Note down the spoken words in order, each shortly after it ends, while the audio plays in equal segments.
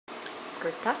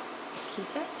Gerta,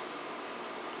 kisses.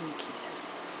 Give me kisses.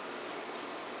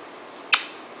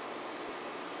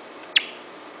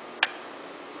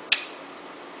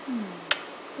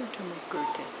 What am I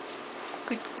Gerta?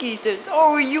 Good kisses.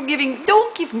 Oh, are you giving?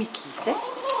 Don't give me kisses.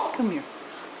 Come here.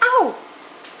 Ow!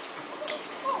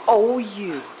 Kisses. Oh,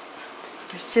 you.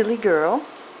 You're a silly girl.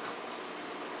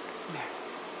 Come here.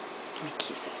 Give me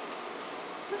kisses.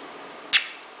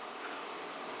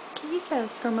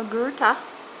 Kisses from a Gerta.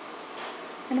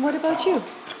 And what about you?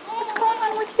 What's going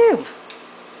on with you?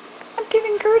 I'm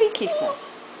giving Gertie kisses.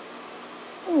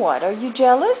 What, are you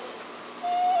jealous?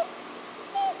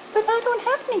 But I don't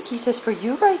have any kisses for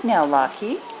you right now,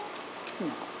 Lucky.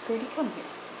 No, Gertie, come here.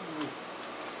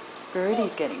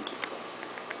 Gertie's getting kisses.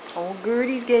 Oh,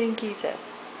 Gertie's getting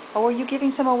kisses. Oh, are you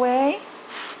giving some away?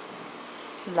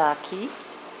 Lucky.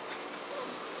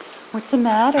 What's the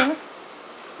matter?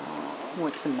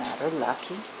 What's the matter,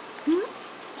 Lucky? You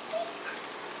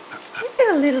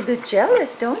get a little bit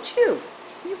jealous, don't you?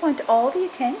 You want all the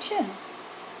attention.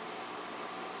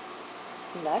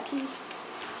 Lucky.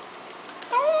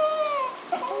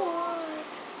 What?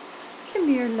 Come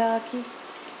here, Lucky.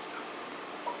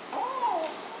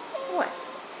 What?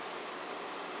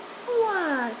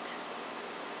 What?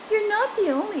 You're not the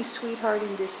only sweetheart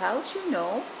in this house, you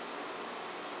know.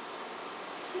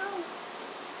 No.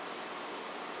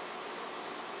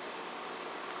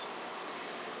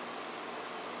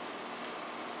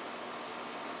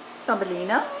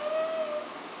 Thumbelina?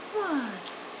 What?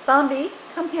 Bambi,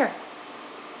 come here.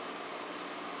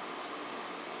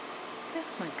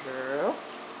 That's my girl.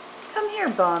 Come here,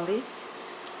 Bambi.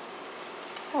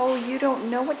 Oh, you don't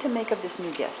know what to make of this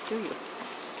new guest, do you?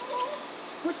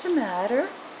 What's the matter?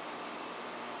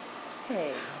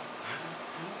 Hey.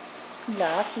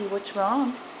 Lucky, what's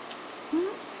wrong?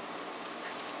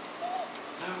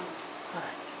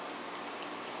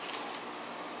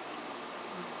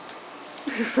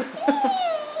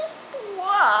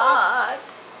 What?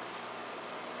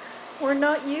 We're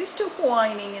not used to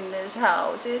whining in this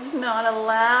house. It's not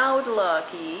allowed,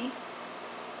 Lucky.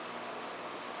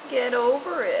 Get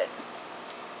over it.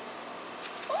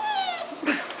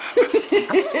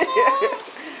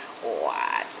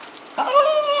 What?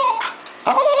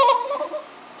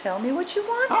 Tell me what you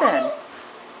want then.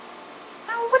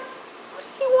 Oh, what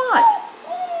does he want?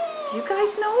 Do you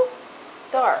guys know?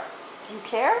 Dar, do you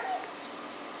care?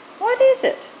 What is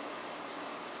it?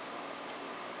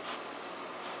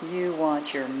 You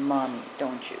want your mommy,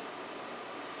 don't you?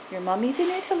 Your mommy's in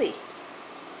Italy.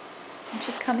 And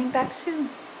she's coming back soon.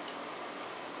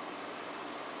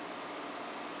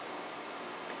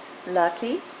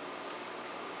 Lucky?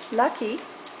 Lucky?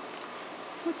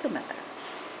 What's the matter?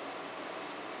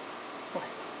 What?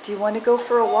 Do you want to go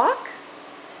for a walk?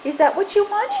 Is that what you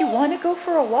want? You want to go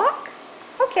for a walk?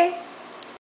 Okay.